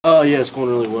Oh yeah, it's going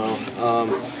really well.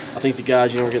 I think the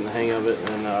guys, are getting the hang of it,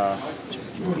 and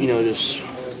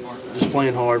just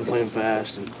playing hard and playing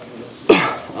fast, and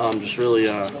just really,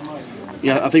 I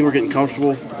think we're getting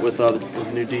comfortable with the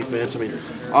new defense. I mean,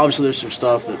 obviously there's some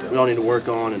stuff that we all need to work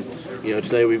on, and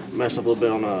today we messed up a little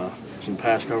bit on some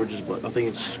pass coverages, but I think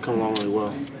it's coming along really well.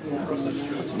 What's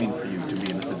it mean for you to be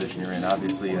in the position you're in?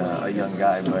 Obviously a young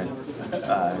guy, but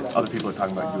other people are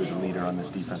talking about you as a leader on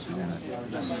this defensive unit.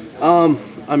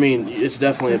 I mean, it's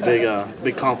definitely a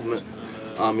big compliment.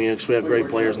 Because we have great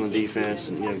players on the defense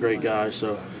and great guys,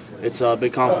 so it's a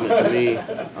big compliment to me.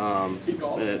 And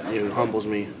it humbles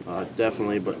me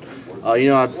definitely. But I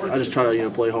just try to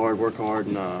play hard, work hard,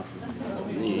 and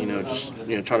just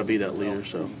try to be that leader.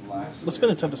 So, what's been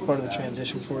the toughest part of the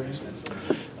transition for you?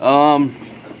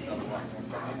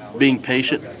 Being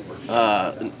patient.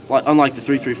 Unlike the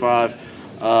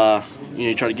 3-3-5,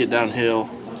 you try to get downhill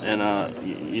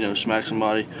and smack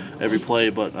somebody every play.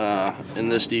 But in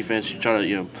this defense, you try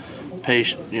to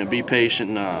be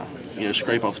patient and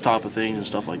scrape off the top of things and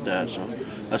stuff like that. So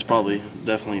that's probably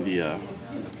definitely the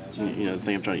the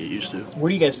thing I'm trying to get used to. Where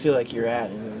do you guys feel like you're at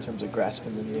in terms of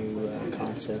grasping the new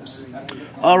concepts?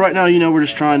 Right now, we're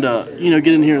just trying to get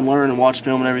in here and learn and watch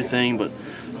film and everything. But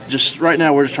just right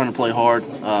now, we're just trying to play hard.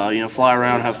 Fly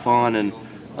around, have fun, and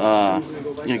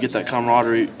get that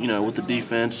camaraderie, with the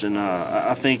defense. And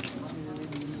I think,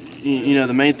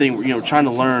 the main thing, trying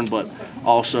to learn, but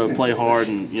also play hard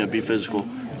and be physical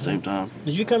at the same time.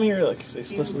 Did you come here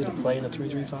explicitly to play in the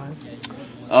 3-3-5?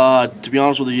 To be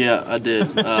honest with you, yeah, I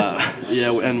did.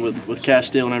 And with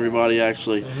Castile and everybody,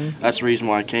 actually, that's the reason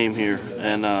why I came here.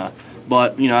 And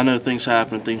but I know things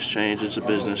happen, things change. It's a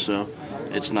business, so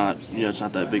it's not it's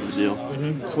not that big of a deal.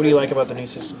 So what do you like about the new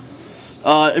system?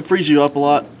 It frees you up a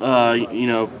lot.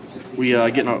 We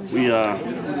get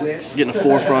in the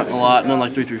forefront a lot, and then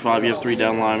like 3-3-5, you have 3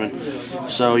 down linemen.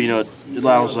 So it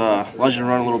allows you to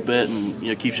run a little bit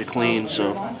and keeps you clean.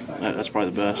 So that's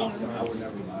probably the best.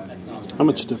 How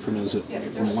much different is it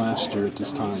from last year at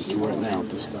this time to right now at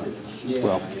this time?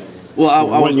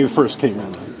 Well, when you first came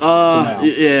in.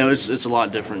 Yeah, it's a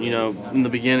lot different. In the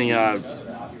beginning,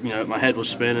 my head was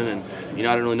spinning, and I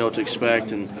didn't really know what to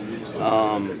expect, and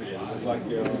I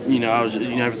was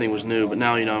everything was new. But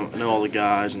now I know all the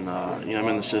guys, and I'm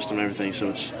in the system and everything,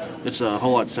 so it's a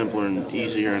whole lot simpler and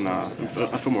easier, and I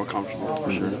feel more comfortable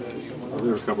for sure.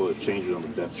 There were a couple of changes on the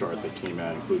depth chart that came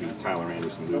out, including Tyler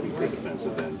Anderson moving to the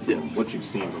defensive end. From what you've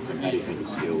seen from him, how do you think his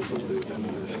skills will do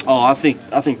that? Oh, I think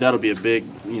that'll be a big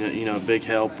big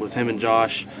help with him and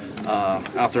Josh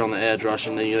out there on the edge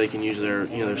rushing. They can use their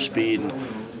speed and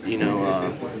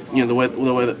the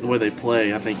way they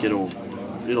play. I think it'll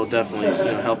definitely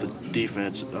help the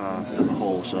defense as a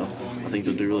whole. So I think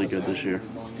they'll do really good this year.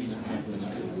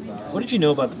 What did you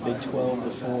know about the Big 12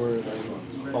 before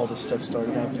all this stuff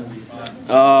started happening?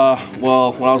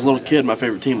 Well, when I was a little kid, my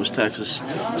favorite team was Texas,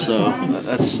 so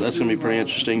that's going to be pretty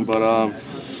interesting. But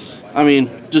I mean,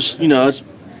 just it's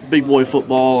big boy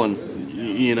football, and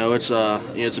it's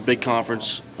a big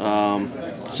conference.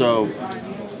 So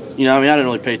I didn't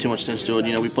really pay too much attention to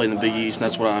it. We played in the Big East,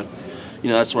 and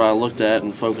that's what I looked at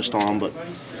and focused on. But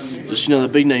just the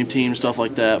big name teams, stuff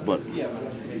like that. But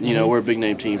we're big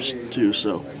name teams too.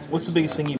 So what's the biggest thing